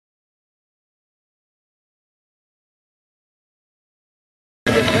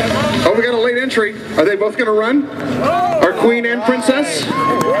entry. Are they both going to run? Our queen and princess?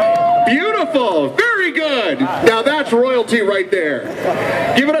 Beautiful. Very good. Now that's royalty right there.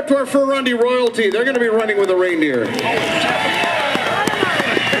 Give it up to our Fur Rendezvous royalty. They're going to be running with a reindeer.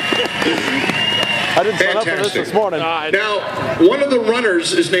 I didn't sign up for this morning. Now, one of the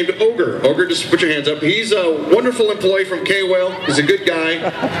runners is named Ogre. Ogre, just put your hands up. He's a wonderful employee from K-Whale. He's a good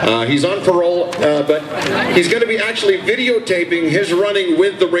guy. He's on parole, but he's going to be actually videotaping his running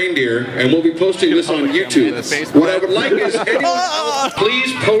with the reindeer, and we'll be posting this on YouTube. What I would like is anyone else,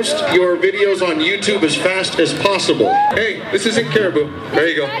 please post your videos on YouTube as fast as possible. Hey, this isn't Caribou. There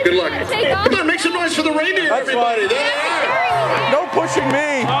you go. Good luck. Come on, make some noise for the reindeer, everybody. No pushing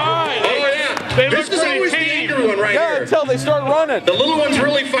me. Oh, yeah. This is always the angry one right here. Until they start running. The little one's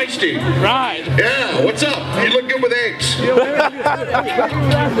really feisty. Right. Yeah, what's up? You look good with eggs.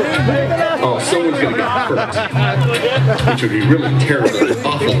 Oh, someone's going to get hurt. Which would be really terrible,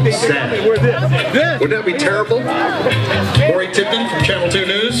 awful, and sad. Wouldn't that be terrible? Lori Tipton from Channel 2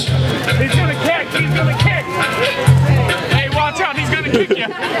 News. He's going to kick. He's going to kick. Hey, watch out. He's going to kick you.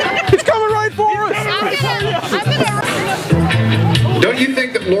 He's coming right for us. Don't you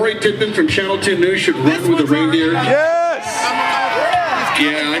think that Lori Tipton from Channel 2 News should run with a reindeer? Yes!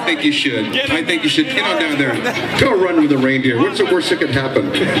 Yeah, I think you should. I think you should. Get on down there. Go run with a reindeer. What's the worst that could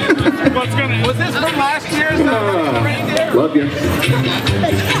happen? Was this from last year's reindeer? Love you.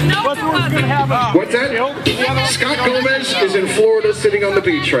 What's that? Scott Gomez is in Florida sitting on the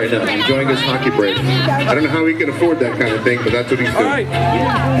beach right now, enjoying his hockey break. I don't know how he can afford that kind of thing, but that's what he's doing. All right.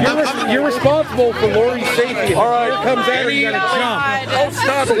 You're responsible for Lori's safety. All right. Here comes Eddie. You gotta jump. Don't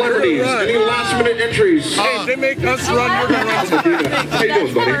stop. Celebrities, any last minute entries? Hey, if they make us run, you're gonna run. How you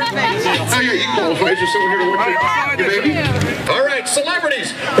doing, buddy? Oh, yeah, you qualify. Is there someone here to watch your baby? All right,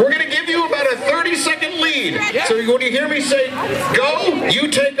 celebrities, we're going to give you about a 30-second lead. So when you hear me say go, you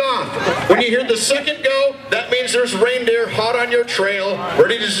take off. When you hear the second go, that means there's reindeer hot on your trail,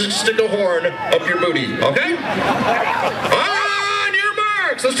 ready to stick a horn up your booty. Okay? On your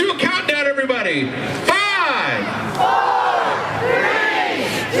marks. Let's do a countdown, everybody. 5, 4, 3,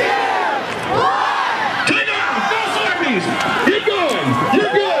 2, 1. Take off. Go, celebrities. Keep going.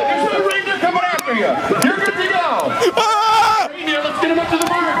 You're good. There's no reindeer coming after you. You're good to go. Reindeer, let's get him up to the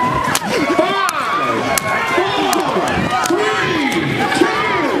mark. 5, 4, 3, 2,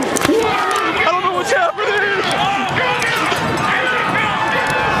 1. I don't know what's happening.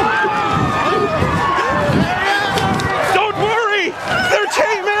 Don't worry. They're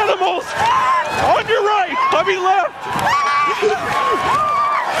tame animals. On your right. I mean left.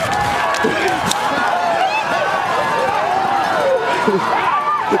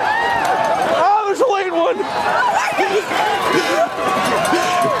 Oh, there's a late one.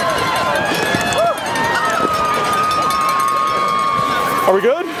 Are we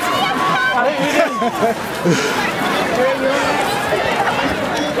good?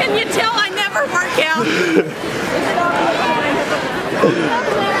 Can you tell I never work out?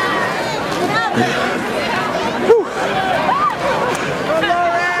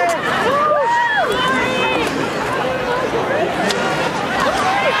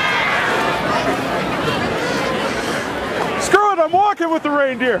 Screw it, I'm walking with the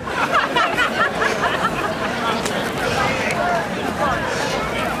reindeer.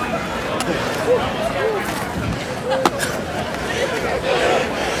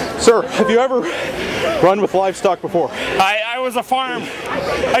 Sir, have you ever run with livestock before? I was a farm.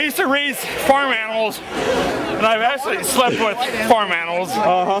 I used to raise farm animals, and I've actually slept with farm animals.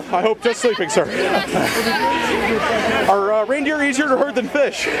 I hope just sleeping, sir. Are reindeer easier to herd than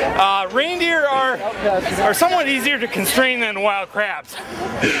fish? Reindeer are somewhat easier to constrain than wild crabs.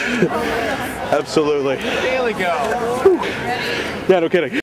 Absolutely. Daily go. Yeah, no kidding.